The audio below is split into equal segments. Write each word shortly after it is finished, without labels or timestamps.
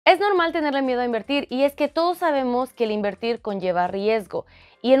Es normal tenerle miedo a invertir y es que todos sabemos que el invertir conlleva riesgo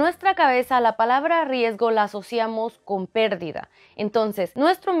y en nuestra cabeza la palabra riesgo la asociamos con pérdida. Entonces,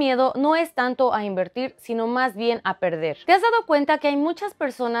 nuestro miedo no es tanto a invertir, sino más bien a perder. ¿Te has dado cuenta que hay muchas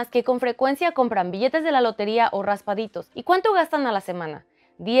personas que con frecuencia compran billetes de la lotería o raspaditos? ¿Y cuánto gastan a la semana?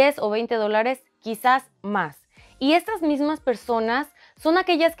 ¿10 o 20 dólares? Quizás más. Y estas mismas personas son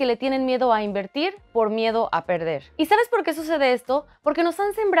aquellas que le tienen miedo a invertir por miedo a perder. ¿Y sabes por qué sucede esto? Porque nos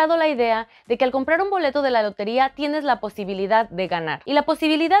han sembrado la idea de que al comprar un boleto de la lotería tienes la posibilidad de ganar. Y la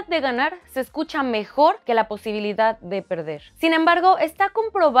posibilidad de ganar se escucha mejor que la posibilidad de perder. Sin embargo, está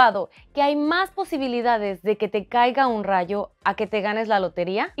comprobado que hay más posibilidades de que te caiga un rayo a que te ganes la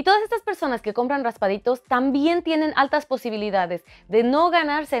lotería. Y todas estas personas que compran raspaditos también tienen altas posibilidades de no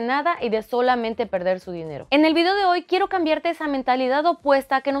ganarse nada y de solamente perder su dinero. En el video de hoy quiero cambiarte esa mentalidad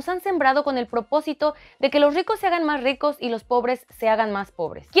opuesta que nos han sembrado con el propósito de que los ricos se hagan más ricos y los pobres se hagan más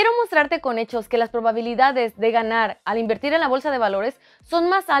pobres. Quiero mostrarte con hechos que las probabilidades de ganar al invertir en la bolsa de valores son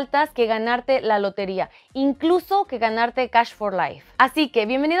más altas que ganarte la lotería, incluso que ganarte cash for life. Así que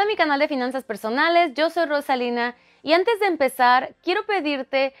bienvenido a mi canal de finanzas personales, yo soy Rosalina. Y antes de empezar, quiero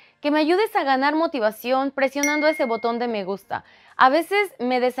pedirte que me ayudes a ganar motivación presionando ese botón de me gusta. A veces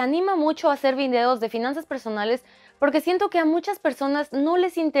me desanima mucho hacer videos de finanzas personales porque siento que a muchas personas no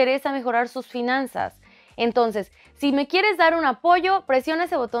les interesa mejorar sus finanzas. Entonces, si me quieres dar un apoyo, presiona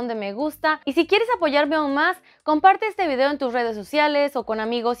ese botón de me gusta y si quieres apoyarme aún más, comparte este video en tus redes sociales o con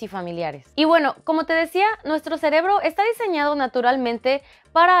amigos y familiares. Y bueno, como te decía, nuestro cerebro está diseñado naturalmente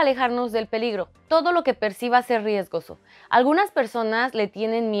para alejarnos del peligro, todo lo que perciba ser riesgoso. Algunas personas le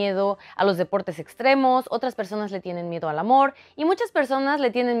tienen miedo a los deportes extremos, otras personas le tienen miedo al amor y muchas personas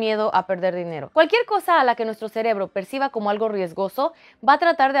le tienen miedo a perder dinero. Cualquier cosa a la que nuestro cerebro perciba como algo riesgoso va a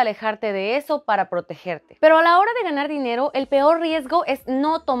tratar de alejarte de eso para protegerte. Pero a la hora de ganar dinero, el peor riesgo es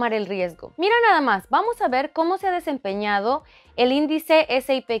no tomar el riesgo. Mira nada más, vamos a ver cómo se ha desempeñado el índice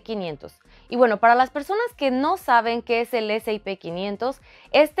S&P 500. Y bueno, para las personas que no saben qué es el S&P 500,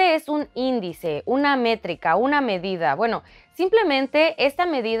 este es un índice, una métrica, una medida. Bueno, simplemente esta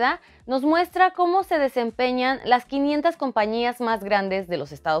medida nos muestra cómo se desempeñan las 500 compañías más grandes de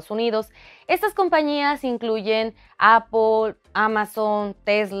los Estados Unidos. Estas compañías incluyen Apple, Amazon,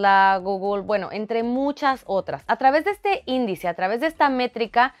 Tesla, Google, bueno, entre muchas otras. A través de este índice, a través de esta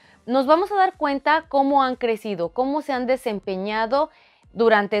métrica, nos vamos a dar cuenta cómo han crecido, cómo se han desempeñado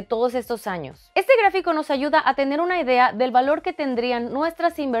durante todos estos años. Este gráfico nos ayuda a tener una idea del valor que tendrían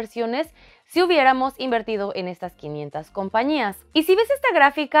nuestras inversiones si hubiéramos invertido en estas 500 compañías. Y si ves esta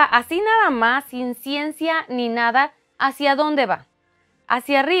gráfica así nada más, sin ciencia ni nada, ¿hacia dónde va?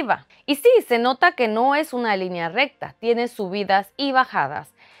 Hacia arriba. Y sí, se nota que no es una línea recta, tiene subidas y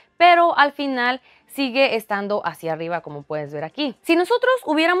bajadas, pero al final sigue estando hacia arriba, como puedes ver aquí. Si nosotros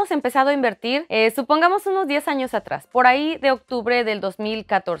hubiéramos empezado a invertir, supongamos unos 10 años atrás, por ahí de octubre del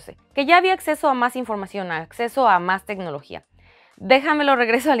 2014, que ya había acceso a más información, acceso a más tecnología. Déjamelo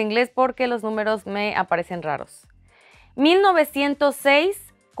regreso al inglés porque los números me aparecen raros.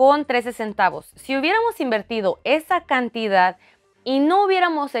 1906 con 13 centavos. Si hubiéramos invertido esa cantidad y no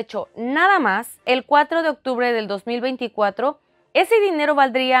hubiéramos hecho nada más, el 4 de octubre del 2024, ese dinero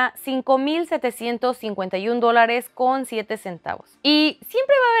valdría $5,751 con 7 centavos. Y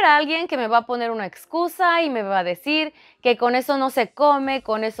siempre va a haber alguien que me va a poner una excusa y me va a decir que con eso no se come,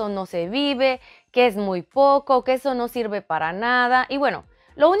 con eso no se vive, que es muy poco, que eso no sirve para nada. Y bueno,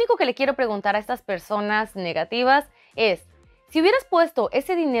 lo único que le quiero preguntar a estas personas negativas es, si hubieras puesto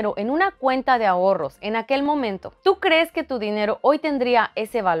ese dinero en una cuenta de ahorros en aquel momento, ¿tú crees que tu dinero hoy tendría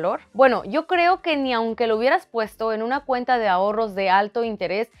ese valor? Bueno, yo creo que ni aunque lo hubieras puesto en una cuenta de ahorros de alto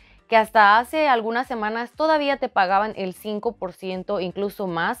interés, que hasta hace algunas semanas todavía te pagaban el 5%, incluso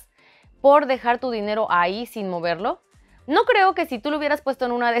más, por dejar tu dinero ahí sin moverlo. No creo que si tú lo hubieras puesto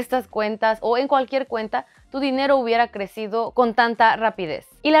en una de estas cuentas o en cualquier cuenta, tu dinero hubiera crecido con tanta rapidez.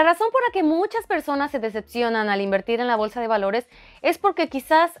 Y la razón por la que muchas personas se decepcionan al invertir en la bolsa de valores es porque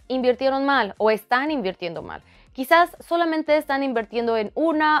quizás invirtieron mal o están invirtiendo mal. Quizás solamente están invirtiendo en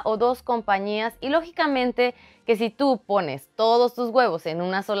una o dos compañías y lógicamente que si tú pones todos tus huevos en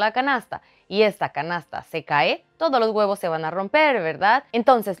una sola canasta y esta canasta se cae, todos los huevos se van a romper, ¿verdad?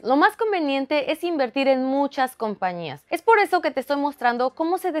 Entonces, lo más conveniente es invertir en muchas compañías. Es por eso que te estoy mostrando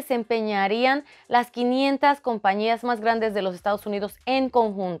cómo se desempeñarían las 500 compañías más grandes de los Estados Unidos en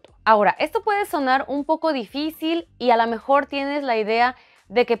conjunto. Ahora, esto puede sonar un poco difícil y a lo mejor tienes la idea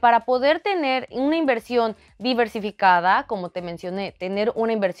de que para poder tener una inversión diversificada, como te mencioné, tener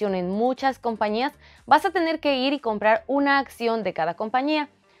una inversión en muchas compañías, vas a tener que ir y comprar una acción de cada compañía.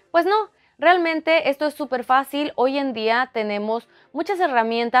 Pues no, Realmente esto es súper fácil. Hoy en día tenemos muchas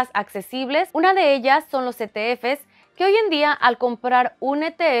herramientas accesibles. Una de ellas son los ETFs, que hoy en día al comprar un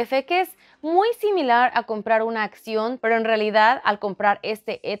ETF, que es muy similar a comprar una acción, pero en realidad al comprar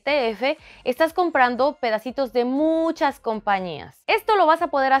este ETF estás comprando pedacitos de muchas compañías. Esto lo vas a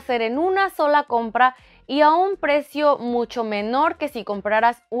poder hacer en una sola compra y a un precio mucho menor que si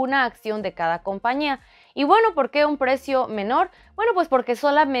compraras una acción de cada compañía. Y bueno, ¿por qué un precio menor? Bueno, pues porque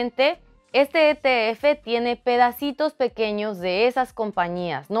solamente este ETF tiene pedacitos pequeños de esas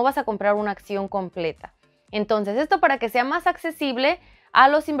compañías. No vas a comprar una acción completa. Entonces, esto para que sea más accesible a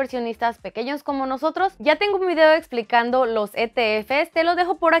los inversionistas pequeños como nosotros. Ya tengo un video explicando los ETFs, te lo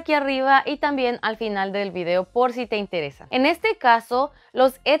dejo por aquí arriba y también al final del video por si te interesa. En este caso,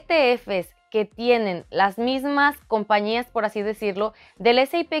 los ETFs que tienen las mismas compañías, por así decirlo, del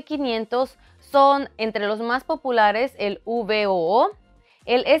S&P 500 son entre los más populares el VOO,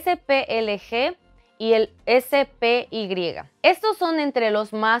 el SPLG y el SPY. Estos son entre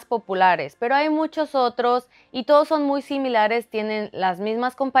los más populares, pero hay muchos otros y todos son muy similares, tienen las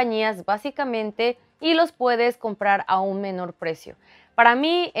mismas compañías básicamente y los puedes comprar a un menor precio. Para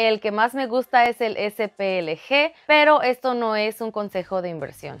mí el que más me gusta es el SPLG, pero esto no es un consejo de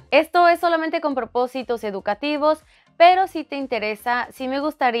inversión. Esto es solamente con propósitos educativos, pero si te interesa, sí me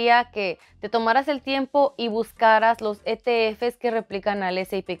gustaría que te tomaras el tiempo y buscaras los ETFs que replican al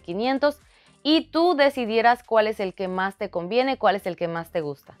S&P 500 y tú decidieras cuál es el que más te conviene, cuál es el que más te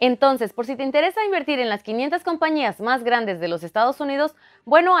gusta. Entonces, por si te interesa invertir en las 500 compañías más grandes de los Estados Unidos,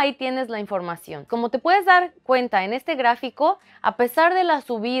 bueno, ahí tienes la información. Como te puedes dar cuenta en este gráfico, a pesar de las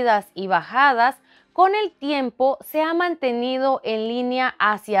subidas y bajadas, con el tiempo se ha mantenido en línea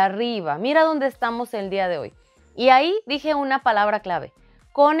hacia arriba. Mira dónde estamos el día de hoy. Y ahí dije una palabra clave,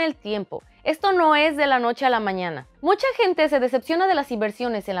 con el tiempo. Esto no es de la noche a la mañana. Mucha gente se decepciona de las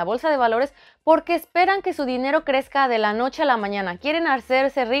inversiones en la bolsa de valores porque esperan que su dinero crezca de la noche a la mañana. Quieren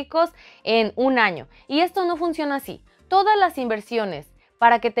hacerse ricos en un año. Y esto no funciona así. Todas las inversiones,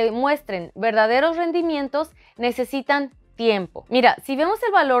 para que te muestren verdaderos rendimientos, necesitan tiempo. Mira, si vemos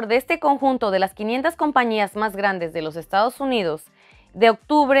el valor de este conjunto de las 500 compañías más grandes de los Estados Unidos, de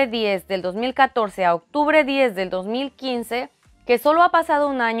octubre 10 del 2014 a octubre 10 del 2015, que solo ha pasado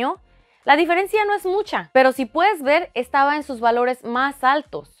un año, la diferencia no es mucha, pero si puedes ver, estaba en sus valores más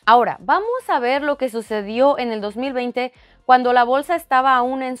altos. Ahora, vamos a ver lo que sucedió en el 2020 cuando la bolsa estaba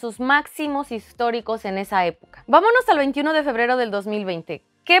aún en sus máximos históricos en esa época. Vámonos al 21 de febrero del 2020.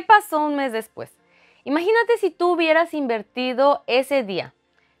 ¿Qué pasó un mes después? Imagínate si tú hubieras invertido ese día,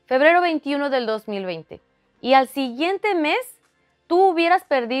 febrero 21 del 2020, y al siguiente mes tú hubieras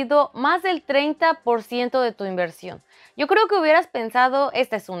perdido más del 30% de tu inversión. Yo creo que hubieras pensado,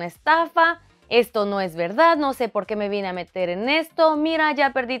 esta es una estafa, esto no es verdad, no sé por qué me vine a meter en esto, mira,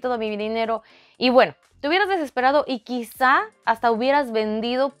 ya perdí todo mi dinero. Y bueno, te hubieras desesperado y quizá hasta hubieras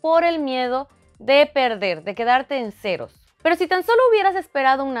vendido por el miedo de perder, de quedarte en ceros. Pero si tan solo hubieras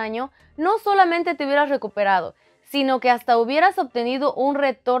esperado un año, no solamente te hubieras recuperado, sino que hasta hubieras obtenido un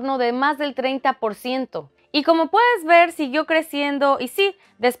retorno de más del 30%. Y como puedes ver, siguió creciendo y sí,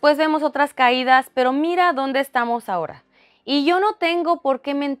 después vemos otras caídas, pero mira dónde estamos ahora. Y yo no tengo por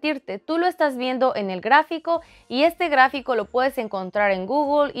qué mentirte, tú lo estás viendo en el gráfico y este gráfico lo puedes encontrar en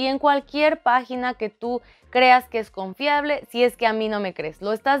Google y en cualquier página que tú creas que es confiable, si es que a mí no me crees,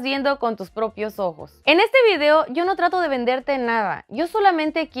 lo estás viendo con tus propios ojos. En este video yo no trato de venderte nada, yo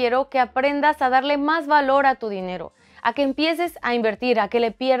solamente quiero que aprendas a darle más valor a tu dinero, a que empieces a invertir, a que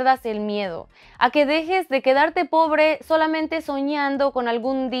le pierdas el miedo, a que dejes de quedarte pobre solamente soñando con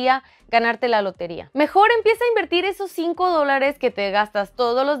algún día ganarte la lotería. Mejor empieza a invertir esos $5 que te gastas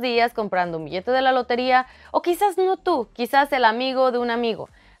todos los días comprando un billete de la lotería, o quizás no tú, quizás el amigo de un amigo.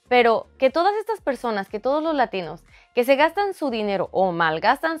 Pero que todas estas personas, que todos los latinos que se gastan su dinero o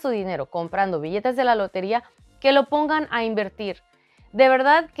malgastan su dinero comprando billetes de la lotería, que lo pongan a invertir. De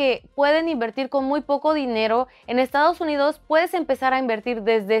verdad que pueden invertir con muy poco dinero. En Estados Unidos puedes empezar a invertir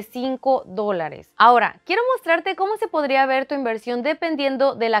desde $5. Ahora, quiero mostrarte cómo se podría ver tu inversión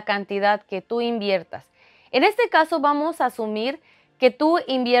dependiendo de la cantidad que tú inviertas. En este caso vamos a asumir que tú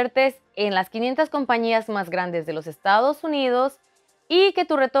inviertes en las 500 compañías más grandes de los Estados Unidos y que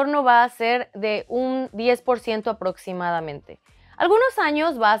tu retorno va a ser de un 10% aproximadamente. Algunos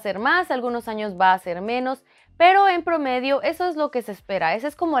años va a ser más, algunos años va a ser menos, pero en promedio eso es lo que se espera. Esa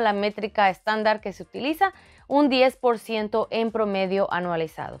es como la métrica estándar que se utiliza, un 10% en promedio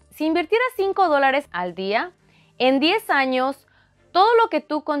anualizado. Si invirtieras $5 al día, en 10 años, todo lo que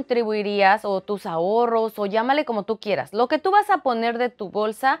tú contribuirías o tus ahorros o llámale como tú quieras, lo que tú vas a poner de tu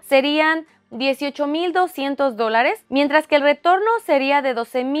bolsa serían $18,200, mientras que el retorno sería de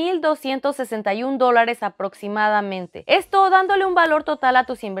 $12,261 aproximadamente. Esto dándole un valor total a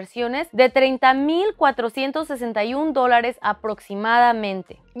tus inversiones de $30,461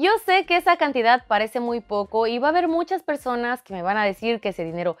 aproximadamente. Yo sé que esa cantidad parece muy poco y va a haber muchas personas que me van a decir que ese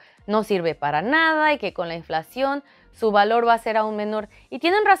dinero no sirve para nada y que con la inflación su valor va a ser aún menor. Y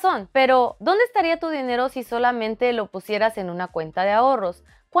tienen razón, pero ¿dónde estaría tu dinero si solamente lo pusieras en una cuenta de ahorros?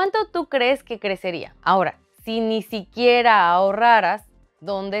 ¿Cuánto tú crees que crecería? Ahora, si ni siquiera ahorraras,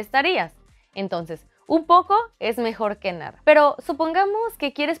 ¿dónde estarías? Entonces, un poco es mejor que nada. Pero supongamos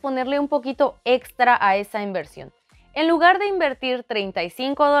que quieres ponerle un poquito extra a esa inversión. En lugar de invertir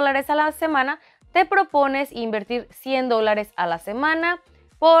 $35 a la semana, te propones invertir $100 a la semana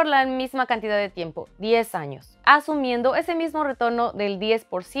por la misma cantidad de tiempo, 10 años. Asumiendo ese mismo retorno del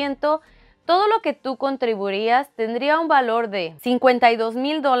 10%, todo lo que tú contribuirías tendría un valor de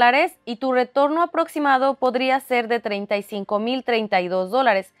 $52,000 y tu retorno aproximado podría ser de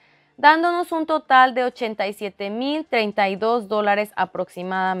 $35,032, dándonos un total de $87,032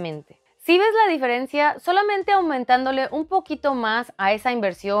 aproximadamente. Si ves la diferencia, solamente aumentándole un poquito más a esa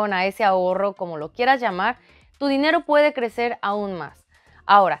inversión, a ese ahorro, como lo quieras llamar, tu dinero puede crecer aún más.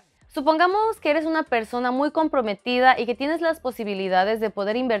 Ahora, supongamos que eres una persona muy comprometida y que tienes las posibilidades de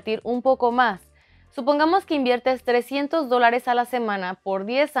poder invertir un poco más. Supongamos que inviertes $300 a la semana por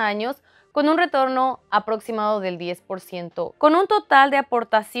 10 años con un retorno aproximado del 10%, con un total de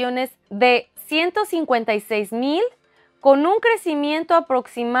aportaciones de $156,000, con un crecimiento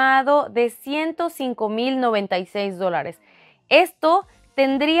aproximado de $105,096. Esto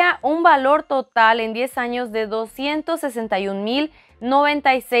tendría un valor total en 10 años de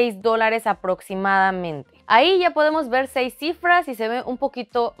 $261,096 aproximadamente. Ahí ya podemos ver 6 cifras y se ve un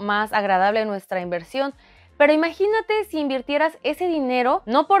poquito más agradable nuestra inversión. Pero imagínate si invirtieras ese dinero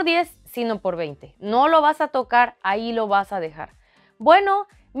no por 10, sino por 20. No lo vas a tocar, ahí lo vas a dejar. Bueno,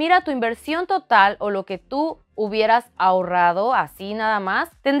 mira, tu inversión total o lo que tú hubieras ahorrado así nada más,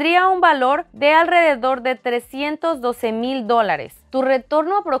 tendría un valor de alrededor de $312,000. Tu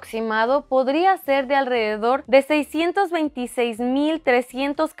retorno aproximado podría ser de alrededor de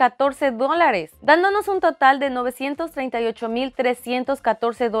 $626,314, dándonos un total de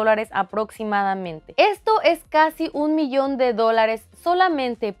 $938,314 aproximadamente. Esto es casi $1,000,000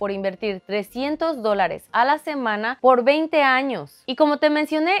 solamente por invertir $300 a la semana por 20 años. Y como te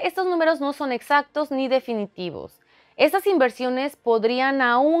mencioné, estos números no son exactos ni definitivos. Estas inversiones podrían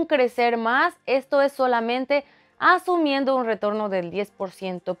aún crecer más, esto es solamente asumiendo un retorno del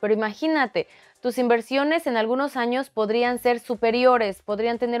 10%, pero imagínate, tus inversiones en algunos años podrían ser superiores,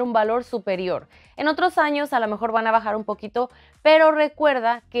 podrían tener un valor superior. En otros años a lo mejor van a bajar un poquito, pero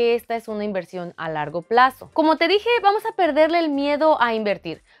recuerda que esta es una inversión a largo plazo. Como te dije, vamos a perderle el miedo a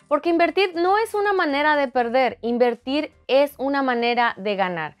invertir, porque invertir no es una manera de perder, invertir es una manera de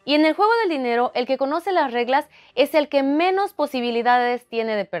ganar. Y en el juego del dinero, el que conoce las reglas es el que menos posibilidades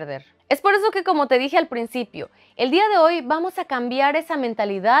tiene de perder. Es por eso que, como te dije al principio, el día de hoy vamos a cambiar esa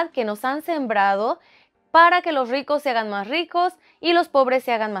mentalidad que nos han sembrado para que los ricos se hagan más ricos y los pobres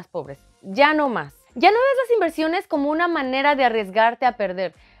se hagan más pobres. Ya no más. Ya no ves las inversiones como una manera de arriesgarte a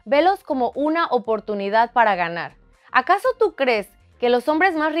perder, velos como una oportunidad para ganar. ¿Acaso tú crees que los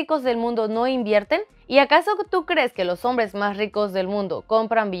hombres más ricos del mundo no invierten? ¿Y acaso tú crees que los hombres más ricos del mundo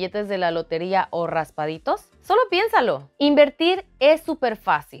compran billetes de la lotería o raspaditos? Solo piénsalo. Invertir es súper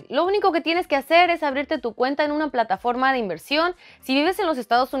fácil. Lo único que tienes que hacer es abrirte tu cuenta en una plataforma de inversión. Si vives en los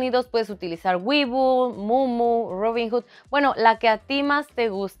Estados Unidos, puedes utilizar Webull, Moomoo, Robinhood, bueno, la que a ti más te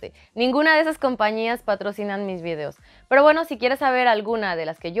guste. Ninguna de esas compañías patrocinan mis videos. Pero bueno, si quieres saber alguna de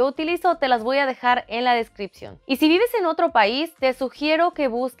las que yo utilizo, te las voy a dejar en la descripción. Y si vives en otro país, te sugiero que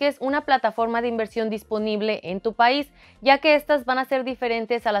busques una plataforma de inversión disponible en tu país, ya que estas van a ser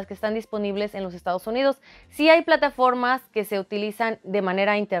diferentes a las que están disponibles en los Estados Unidos. Sí hay plataformas que se utilizan de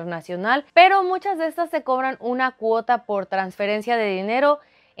manera internacional, pero muchas de estas te cobran una cuota por transferencia de dinero.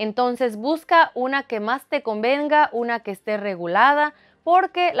 Entonces busca una que más te convenga, una que esté regulada,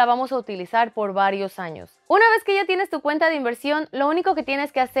 porque la vamos a utilizar por varios años. Una vez que ya tienes tu cuenta de inversión, lo único que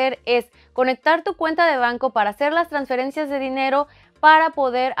tienes que hacer es conectar tu cuenta de banco para hacer las transferencias de dinero, para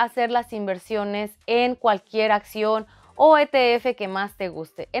poder hacer las inversiones en cualquier acción o ETF que más te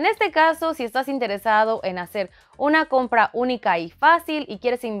guste. En este caso, si estás interesado en hacer una compra única y fácil y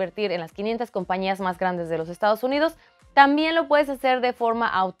quieres invertir en las 500 compañías más grandes de los Estados Unidos, También lo puedes hacer de forma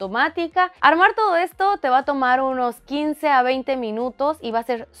automática. Armar todo esto te va a tomar unos 15 a 20 minutos y va a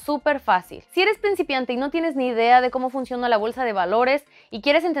ser súper fácil. Si eres principiante y no tienes ni idea de cómo funciona la bolsa de valores y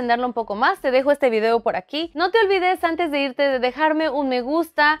quieres entenderlo un poco más, te dejo este video por aquí. No te olvides antes de irte de dejarme un me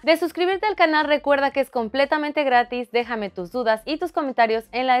gusta, de suscribirte al canal. Recuerda que es completamente gratis. Déjame tus dudas y tus comentarios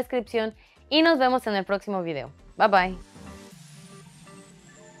en la descripción y nos vemos en el próximo video. Bye bye.